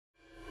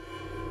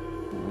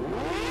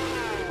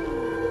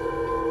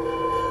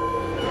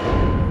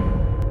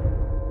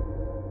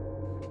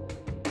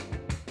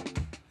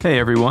Hey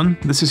everyone,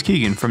 this is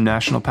Keegan from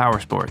National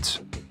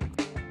Powersports.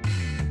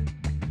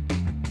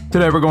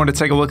 Today we're going to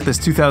take a look at this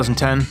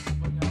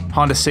 2010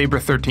 Honda SABRE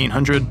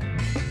 1300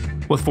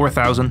 with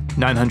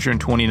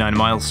 4,929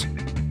 miles.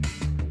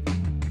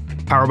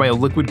 Powered by a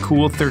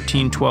liquid-cooled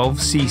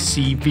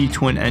 1312cc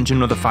V-twin engine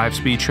with a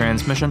 5-speed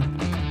transmission.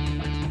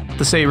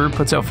 The SABRE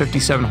puts out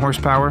 57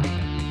 horsepower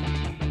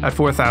at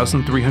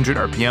 4,300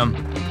 RPM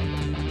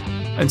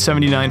and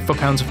 79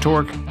 foot-pounds of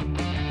torque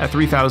at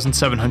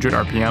 3,700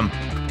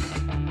 RPM.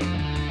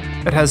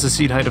 It has a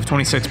seat height of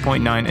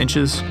 26.9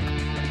 inches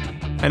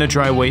and a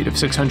dry weight of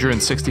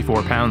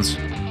 664 pounds.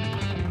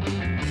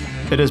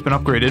 It has been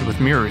upgraded with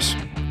mirrors.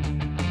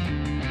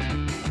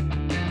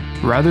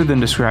 Rather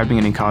than describing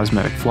any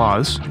cosmetic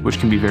flaws, which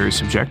can be very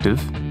subjective,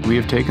 we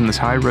have taken this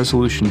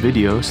high-resolution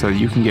video so that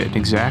you can get an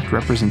exact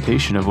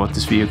representation of what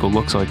this vehicle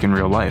looks like in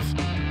real life.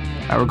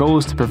 Our goal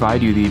is to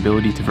provide you the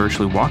ability to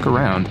virtually walk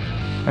around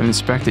and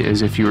inspect it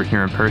as if you were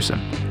here in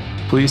person.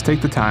 Please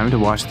take the time to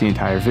watch the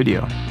entire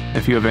video.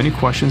 If you have any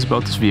questions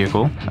about this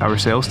vehicle, our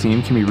sales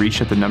team can be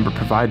reached at the number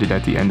provided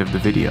at the end of the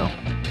video.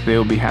 They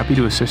will be happy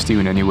to assist you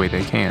in any way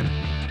they can.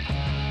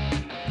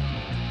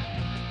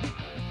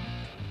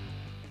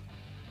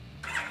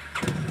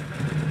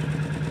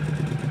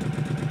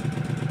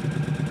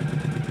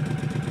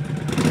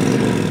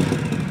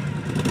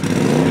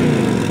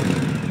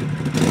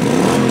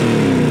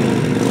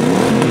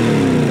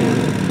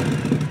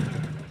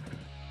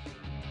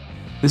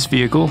 This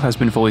vehicle has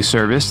been fully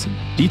serviced,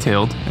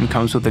 detailed, and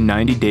comes with a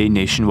 90-day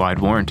nationwide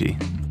warranty.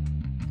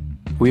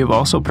 We have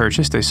also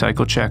purchased a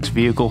CycleCheck's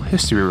Vehicle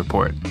History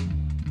Report.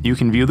 You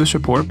can view this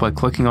report by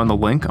clicking on the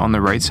link on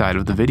the right side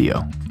of the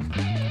video.